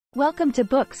Welcome to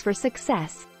Books for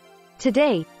Success.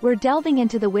 Today, we're delving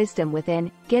into the wisdom within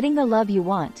Getting the Love You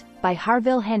Want by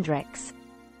Harville Hendrix.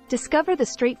 Discover the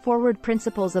straightforward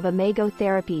principles of imago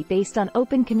therapy based on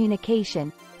open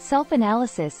communication,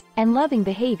 self-analysis, and loving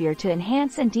behavior to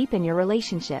enhance and deepen your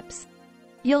relationships.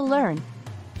 You'll learn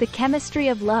the chemistry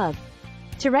of love,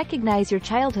 to recognize your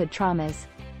childhood traumas,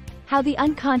 how the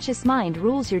unconscious mind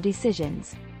rules your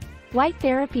decisions, why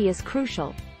therapy is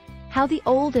crucial, how the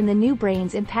old and the new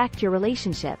brains impact your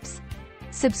relationships.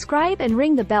 Subscribe and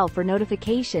ring the bell for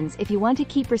notifications if you want to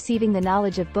keep receiving the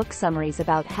knowledge of book summaries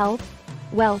about health,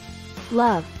 wealth,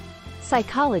 love,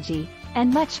 psychology,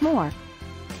 and much more.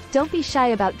 Don't be shy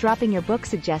about dropping your book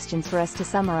suggestions for us to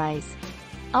summarize.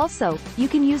 Also, you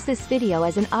can use this video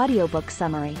as an audiobook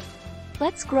summary.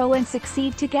 Let's grow and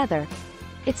succeed together.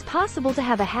 It's possible to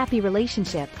have a happy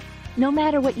relationship, no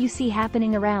matter what you see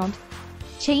happening around.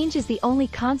 Change is the only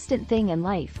constant thing in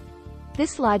life.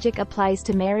 This logic applies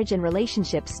to marriage and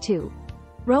relationships too.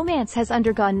 Romance has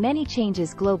undergone many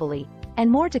changes globally, and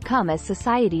more to come as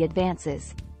society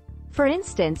advances. For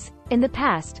instance, in the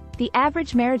past, the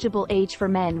average marriageable age for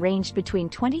men ranged between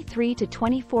 23 to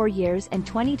 24 years and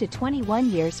 20 to 21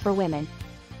 years for women.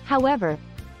 However,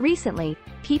 recently,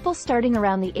 people starting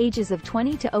around the ages of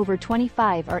 20 to over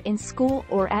 25 are in school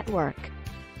or at work.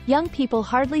 Young people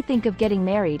hardly think of getting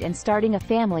married and starting a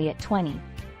family at 20.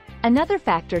 Another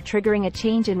factor triggering a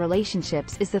change in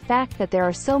relationships is the fact that there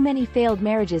are so many failed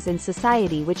marriages in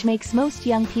society, which makes most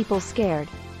young people scared.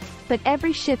 But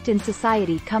every shift in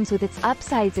society comes with its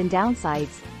upsides and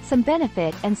downsides, some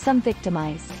benefit and some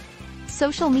victimize.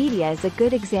 Social media is a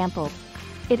good example.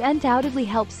 It undoubtedly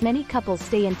helps many couples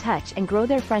stay in touch and grow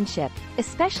their friendship,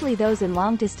 especially those in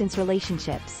long-distance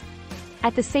relationships.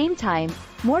 At the same time,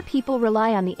 more people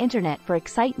rely on the internet for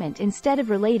excitement instead of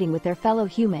relating with their fellow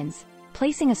humans,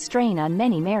 placing a strain on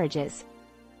many marriages.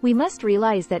 We must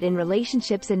realize that in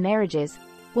relationships and marriages,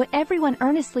 what everyone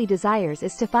earnestly desires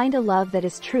is to find a love that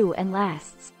is true and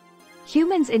lasts.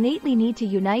 Humans innately need to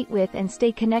unite with and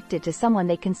stay connected to someone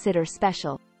they consider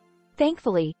special.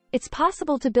 Thankfully, it's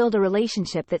possible to build a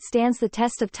relationship that stands the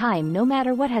test of time no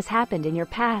matter what has happened in your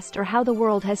past or how the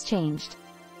world has changed.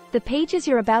 The pages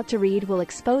you're about to read will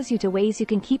expose you to ways you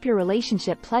can keep your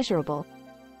relationship pleasurable.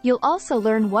 You'll also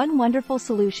learn one wonderful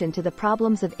solution to the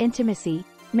problems of intimacy,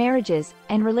 marriages,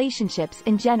 and relationships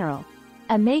in general: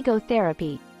 imago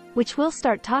therapy, which we'll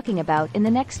start talking about in the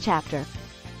next chapter.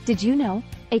 Did you know?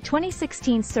 A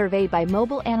 2016 survey by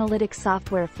mobile analytics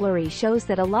software Flurry shows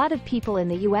that a lot of people in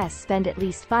the US spend at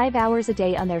least 5 hours a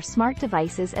day on their smart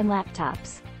devices and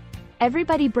laptops.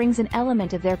 Everybody brings an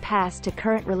element of their past to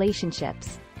current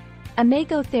relationships.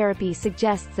 Imago therapy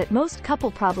suggests that most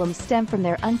couple problems stem from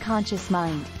their unconscious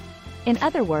mind. In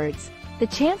other words, the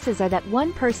chances are that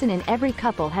one person in every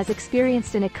couple has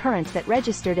experienced an occurrence that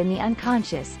registered in the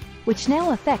unconscious, which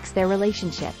now affects their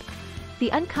relationship.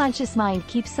 The unconscious mind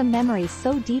keeps some memories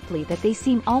so deeply that they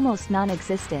seem almost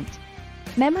non-existent.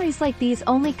 Memories like these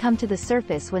only come to the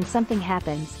surface when something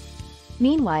happens.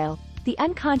 Meanwhile, the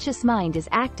unconscious mind is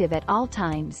active at all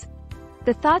times.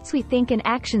 The thoughts we think and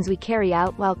actions we carry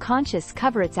out while conscious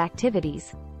cover its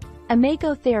activities.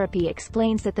 Imago therapy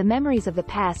explains that the memories of the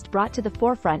past brought to the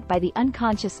forefront by the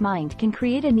unconscious mind can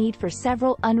create a need for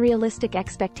several unrealistic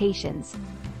expectations.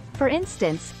 For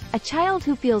instance, a child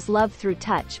who feels love through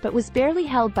touch but was barely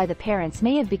held by the parents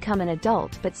may have become an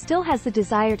adult but still has the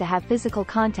desire to have physical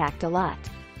contact a lot.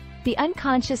 The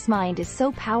unconscious mind is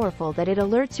so powerful that it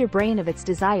alerts your brain of its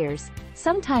desires,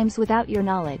 sometimes without your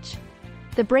knowledge.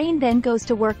 The brain then goes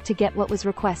to work to get what was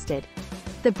requested.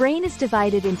 The brain is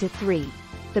divided into three: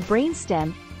 the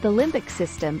brainstem, the limbic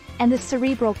system, and the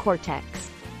cerebral cortex.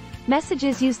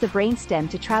 Messages use the brainstem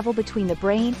to travel between the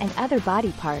brain and other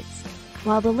body parts,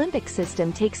 while the limbic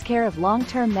system takes care of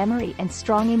long-term memory and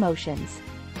strong emotions.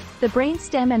 The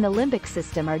brainstem and the limbic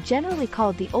system are generally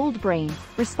called the old brain,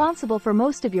 responsible for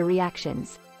most of your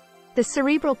reactions. The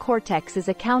cerebral cortex is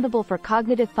accountable for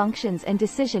cognitive functions and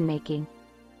decision-making.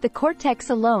 The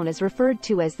cortex alone is referred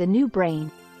to as the new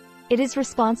brain. It is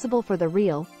responsible for the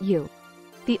real you.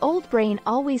 The old brain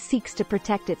always seeks to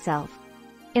protect itself.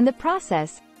 In the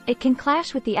process, it can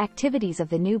clash with the activities of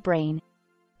the new brain.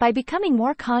 By becoming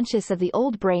more conscious of the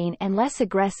old brain and less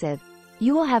aggressive,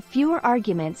 you will have fewer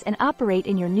arguments and operate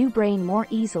in your new brain more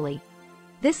easily.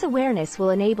 This awareness will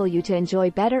enable you to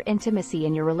enjoy better intimacy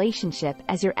in your relationship,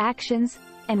 as your actions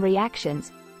and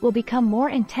reactions will become more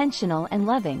intentional and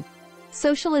loving.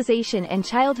 Socialization and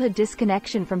childhood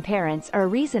disconnection from parents are a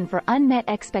reason for unmet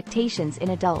expectations in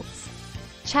adults.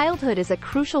 Childhood is a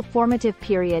crucial formative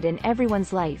period in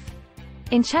everyone's life.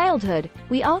 In childhood,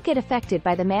 we all get affected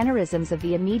by the mannerisms of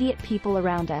the immediate people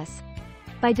around us.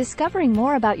 By discovering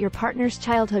more about your partner's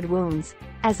childhood wounds,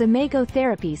 as Imago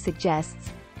therapy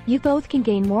suggests, you both can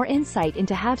gain more insight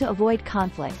into how to avoid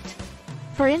conflict.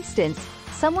 For instance,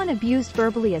 someone abused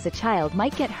verbally as a child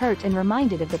might get hurt and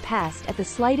reminded of the past at the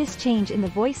slightest change in the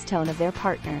voice tone of their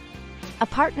partner. A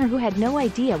partner who had no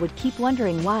idea would keep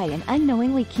wondering why and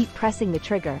unknowingly keep pressing the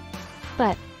trigger.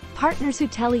 But partners who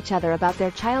tell each other about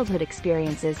their childhood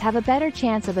experiences have a better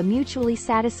chance of a mutually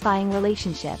satisfying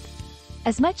relationship.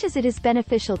 As much as it is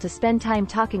beneficial to spend time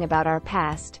talking about our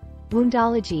past,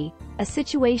 woundology, a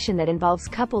situation that involves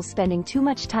couples spending too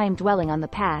much time dwelling on the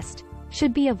past,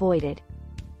 should be avoided.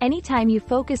 Anytime you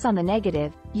focus on the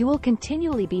negative, you will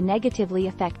continually be negatively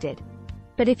affected.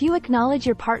 But if you acknowledge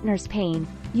your partner's pain,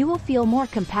 you will feel more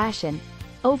compassion,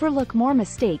 overlook more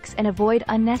mistakes and avoid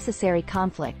unnecessary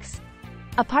conflicts.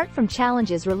 Apart from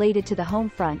challenges related to the home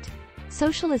front,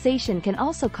 socialization can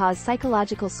also cause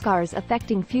psychological scars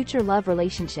affecting future love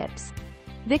relationships.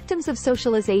 Victims of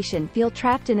socialization feel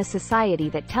trapped in a society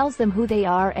that tells them who they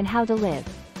are and how to live.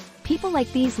 People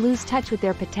like these lose touch with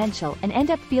their potential and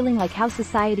end up feeling like how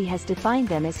society has defined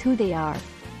them as who they are.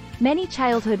 Many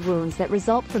childhood wounds that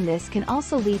result from this can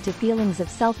also lead to feelings of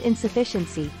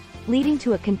self-insufficiency, leading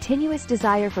to a continuous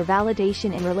desire for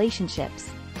validation in relationships.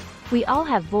 We all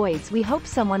have voids we hope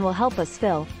someone will help us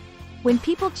fill. When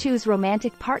people choose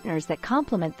romantic partners that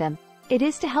complement them, it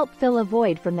is to help fill a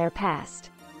void from their past.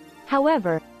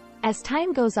 However, as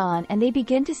time goes on and they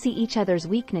begin to see each other's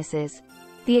weaknesses,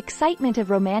 the excitement of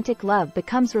romantic love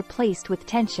becomes replaced with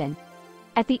tension.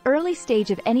 At the early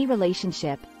stage of any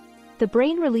relationship, the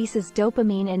brain releases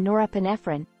dopamine and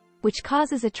norepinephrine, which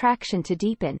causes attraction to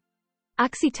deepen.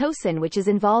 Oxytocin, which is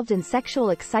involved in sexual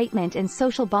excitement and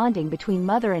social bonding between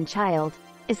mother and child,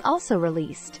 is also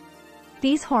released.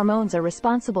 These hormones are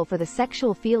responsible for the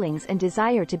sexual feelings and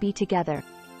desire to be together.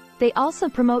 They also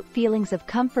promote feelings of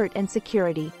comfort and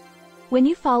security. When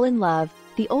you fall in love,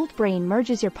 the old brain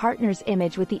merges your partner's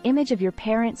image with the image of your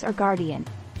parents or guardian.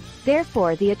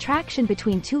 Therefore, the attraction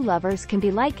between two lovers can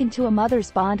be likened to a mother's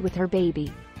bond with her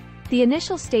baby. The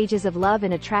initial stages of love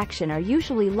and attraction are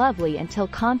usually lovely until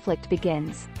conflict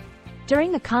begins.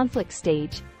 During the conflict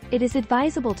stage, it is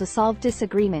advisable to solve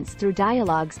disagreements through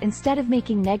dialogues instead of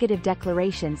making negative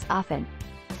declarations often.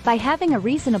 By having a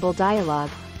reasonable dialogue,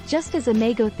 just as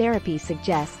Imago therapy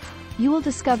suggests, you will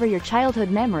discover your childhood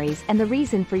memories and the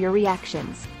reason for your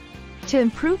reactions. To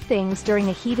improve things during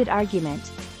a heated argument,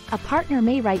 a partner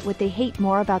may write what they hate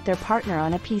more about their partner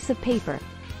on a piece of paper.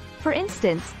 For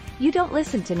instance, "You don't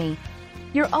listen to me.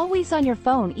 You're always on your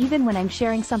phone even when I'm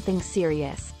sharing something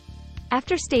serious."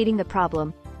 After stating the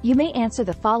problem, you may answer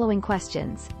the following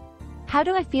questions. How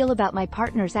do I feel about my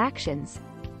partner's actions?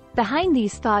 Behind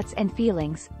these thoughts and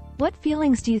feelings, what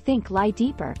feelings do you think lie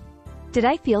deeper? Did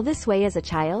I feel this way as a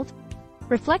child?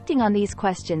 Reflecting on these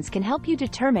questions can help you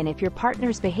determine if your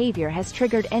partner's behavior has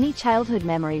triggered any childhood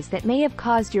memories that may have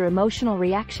caused your emotional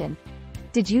reaction.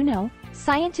 Did you know?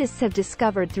 Scientists have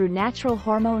discovered through natural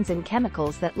hormones and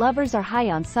chemicals that lovers are high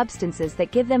on substances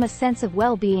that give them a sense of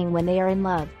well-being when they are in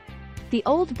love. The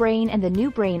old brain and the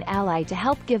new brain ally to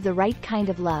help give the right kind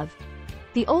of love.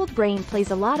 The old brain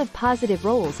plays a lot of positive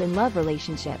roles in love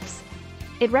relationships.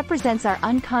 It represents our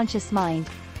unconscious mind,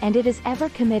 and it is ever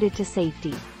committed to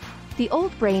safety. The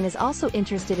old brain is also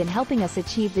interested in helping us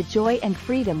achieve the joy and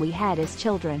freedom we had as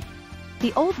children.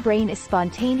 The old brain is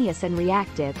spontaneous and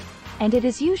reactive, and it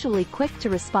is usually quick to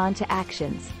respond to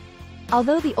actions.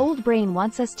 Although the old brain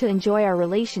wants us to enjoy our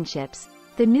relationships,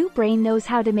 the new brain knows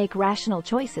how to make rational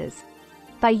choices.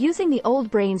 By using the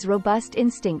old brain's robust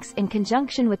instincts in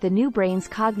conjunction with the new brain's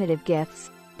cognitive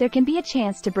gifts, there can be a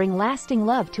chance to bring lasting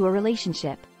love to a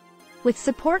relationship. With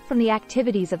support from the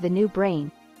activities of the new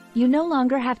brain, you no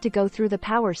longer have to go through the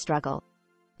power struggle.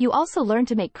 You also learn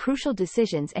to make crucial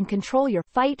decisions and control your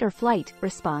fight or flight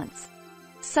response.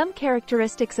 Some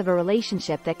characteristics of a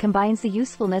relationship that combines the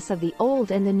usefulness of the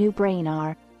old and the new brain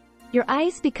are: your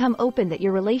eyes become open that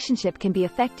your relationship can be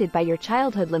affected by your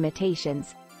childhood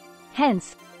limitations.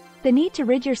 Hence, the need to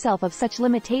rid yourself of such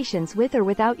limitations with or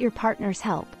without your partner's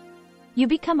help. You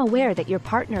become aware that your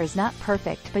partner is not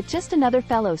perfect but just another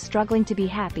fellow struggling to be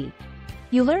happy.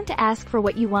 You learn to ask for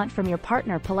what you want from your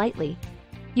partner politely.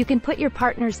 You can put your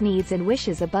partner's needs and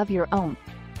wishes above your own.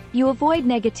 You avoid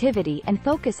negativity and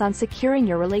focus on securing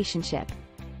your relationship.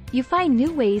 You find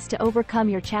new ways to overcome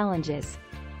your challenges.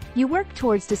 You work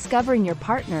towards discovering your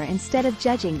partner instead of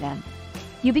judging them.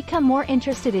 You become more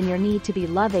interested in your need to be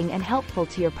loving and helpful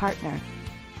to your partner.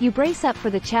 You brace up for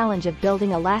the challenge of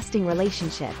building a lasting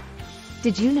relationship.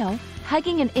 Did you know?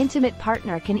 Hugging an intimate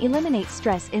partner can eliminate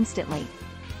stress instantly.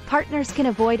 Partners can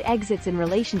avoid exits in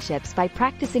relationships by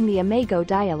practicing the Imago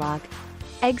dialogue.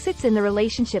 Exits in the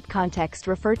relationship context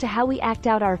refer to how we act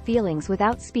out our feelings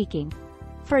without speaking.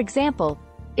 For example,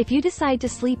 if you decide to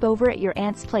sleep over at your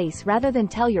aunt's place rather than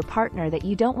tell your partner that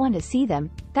you don't want to see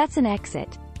them, that's an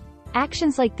exit.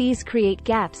 Actions like these create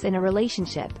gaps in a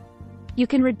relationship. You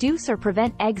can reduce or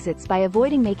prevent exits by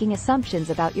avoiding making assumptions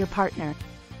about your partner.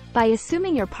 By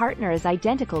assuming your partner is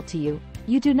identical to you,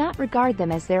 you do not regard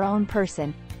them as their own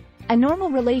person. A normal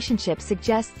relationship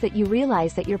suggests that you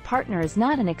realize that your partner is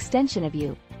not an extension of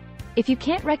you. If you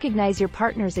can't recognize your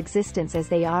partner's existence as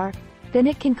they are, then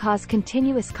it can cause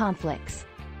continuous conflicts.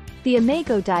 The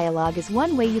Imago dialogue is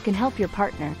one way you can help your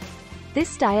partner.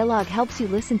 This dialogue helps you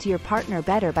listen to your partner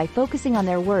better by focusing on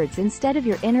their words instead of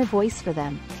your inner voice for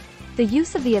them. The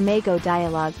use of the Imago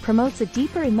dialogue promotes a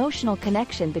deeper emotional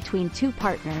connection between two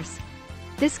partners.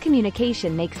 This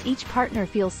communication makes each partner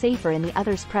feel safer in the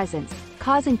other's presence,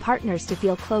 causing partners to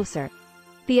feel closer.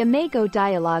 The Imago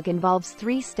dialogue involves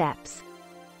 3 steps: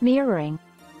 mirroring,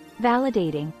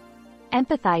 validating,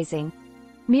 empathizing.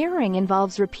 Mirroring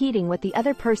involves repeating what the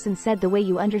other person said the way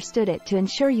you understood it to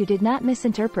ensure you did not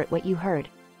misinterpret what you heard.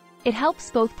 It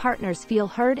helps both partners feel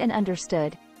heard and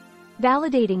understood.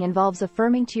 Validating involves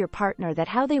affirming to your partner that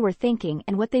how they were thinking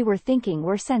and what they were thinking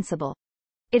were sensible.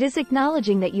 It is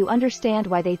acknowledging that you understand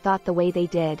why they thought the way they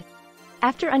did.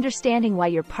 After understanding why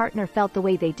your partner felt the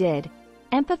way they did,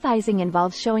 empathizing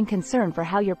involves showing concern for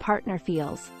how your partner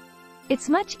feels. It's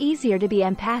much easier to be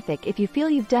empathic if you feel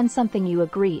you've done something you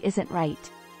agree isn't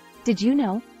right. Did you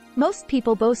know? Most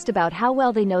people boast about how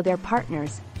well they know their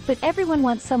partners, but everyone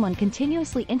wants someone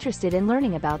continuously interested in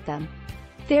learning about them.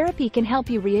 Therapy can help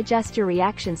you readjust your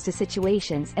reactions to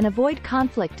situations and avoid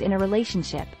conflict in a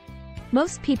relationship.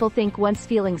 Most people think once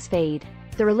feelings fade,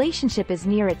 the relationship is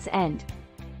near its end.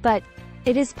 But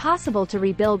it is possible to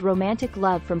rebuild romantic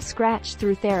love from scratch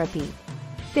through therapy.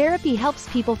 Therapy helps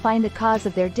people find the cause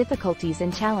of their difficulties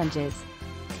and challenges.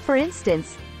 For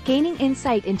instance, gaining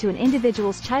insight into an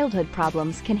individual's childhood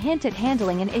problems can hint at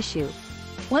handling an issue.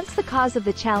 Once the cause of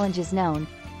the challenge is known,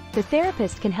 the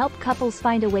therapist can help couples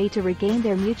find a way to regain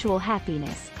their mutual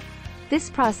happiness. This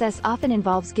process often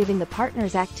involves giving the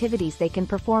partners activities they can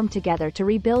perform together to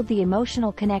rebuild the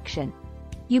emotional connection.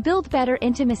 You build better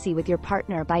intimacy with your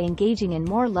partner by engaging in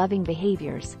more loving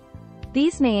behaviors.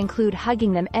 These may include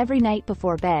hugging them every night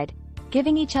before bed,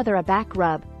 giving each other a back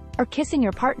rub, or kissing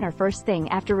your partner first thing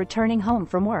after returning home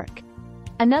from work.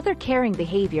 Another caring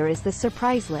behavior is the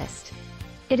surprise list.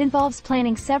 It involves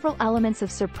planning several elements of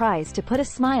surprise to put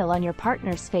a smile on your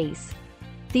partner's face.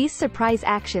 These surprise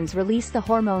actions release the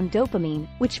hormone dopamine,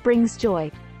 which brings joy.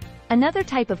 Another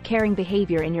type of caring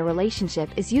behavior in your relationship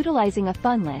is utilizing a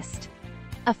fun list.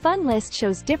 A fun list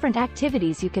shows different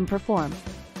activities you can perform.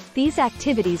 These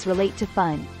activities relate to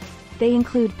fun. They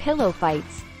include pillow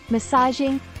fights,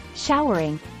 massaging,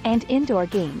 showering, and indoor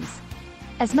games.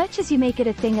 As much as you make it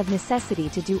a thing of necessity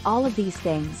to do all of these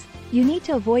things, you need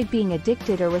to avoid being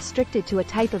addicted or restricted to a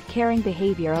type of caring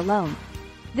behavior alone.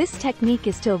 This technique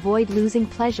is to avoid losing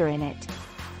pleasure in it.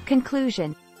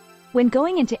 Conclusion. When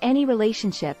going into any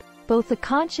relationship, both the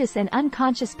conscious and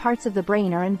unconscious parts of the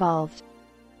brain are involved.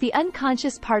 The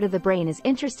unconscious part of the brain is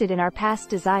interested in our past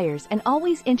desires and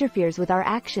always interferes with our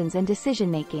actions and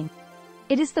decision-making.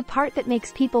 It is the part that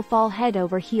makes people fall head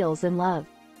over heels in love.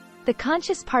 The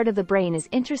conscious part of the brain is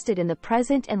interested in the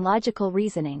present and logical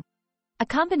reasoning. A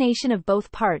combination of both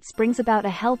parts brings about a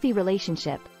healthy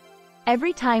relationship.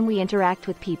 Every time we interact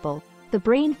with people, the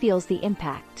brain feels the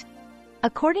impact.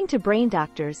 According to brain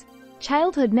doctors,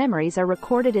 childhood memories are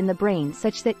recorded in the brain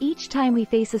such that each time we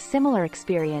face a similar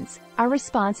experience, our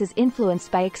response is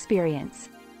influenced by experience.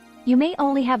 You may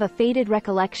only have a faded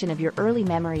recollection of your early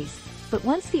memories, but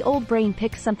once the old brain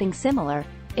picks something similar,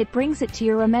 it brings it to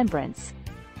your remembrance.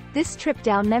 This trip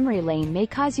down memory lane may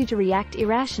cause you to react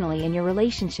irrationally in your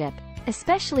relationship,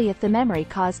 especially if the memory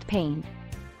caused pain.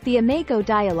 The Imago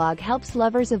dialogue helps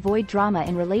lovers avoid drama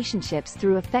in relationships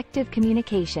through effective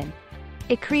communication.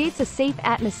 It creates a safe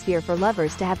atmosphere for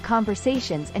lovers to have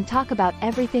conversations and talk about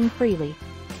everything freely.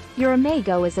 Your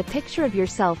Imago is a picture of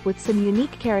yourself with some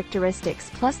unique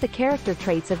characteristics plus the character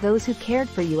traits of those who cared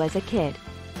for you as a kid.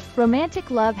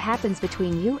 Romantic love happens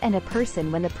between you and a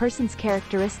person when the person's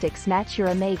characteristics match your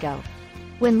Imago.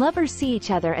 When lovers see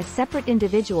each other as separate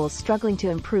individuals struggling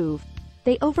to improve,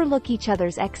 they overlook each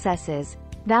other's excesses,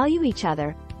 value each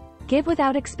other, give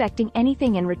without expecting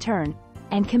anything in return,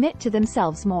 and commit to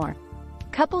themselves more.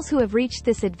 Couples who have reached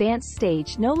this advanced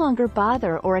stage no longer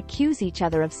bother or accuse each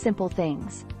other of simple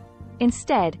things.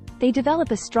 Instead, they develop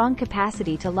a strong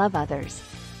capacity to love others.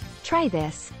 Try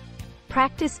this.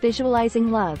 Practice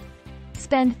visualizing love.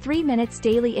 Spend 3 minutes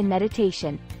daily in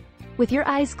meditation. With your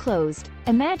eyes closed,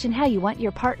 imagine how you want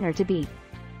your partner to be.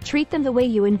 Treat them the way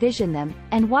you envision them,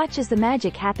 and watch as the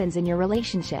magic happens in your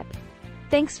relationship.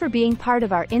 Thanks for being part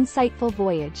of our insightful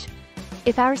voyage.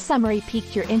 If our summary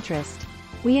piqued your interest,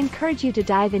 we encourage you to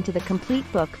dive into the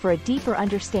complete book for a deeper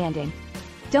understanding.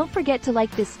 Don't forget to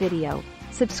like this video,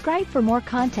 subscribe for more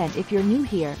content if you're new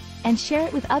here, and share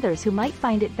it with others who might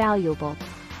find it valuable.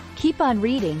 Keep on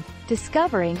reading,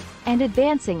 discovering, and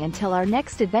advancing until our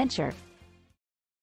next adventure.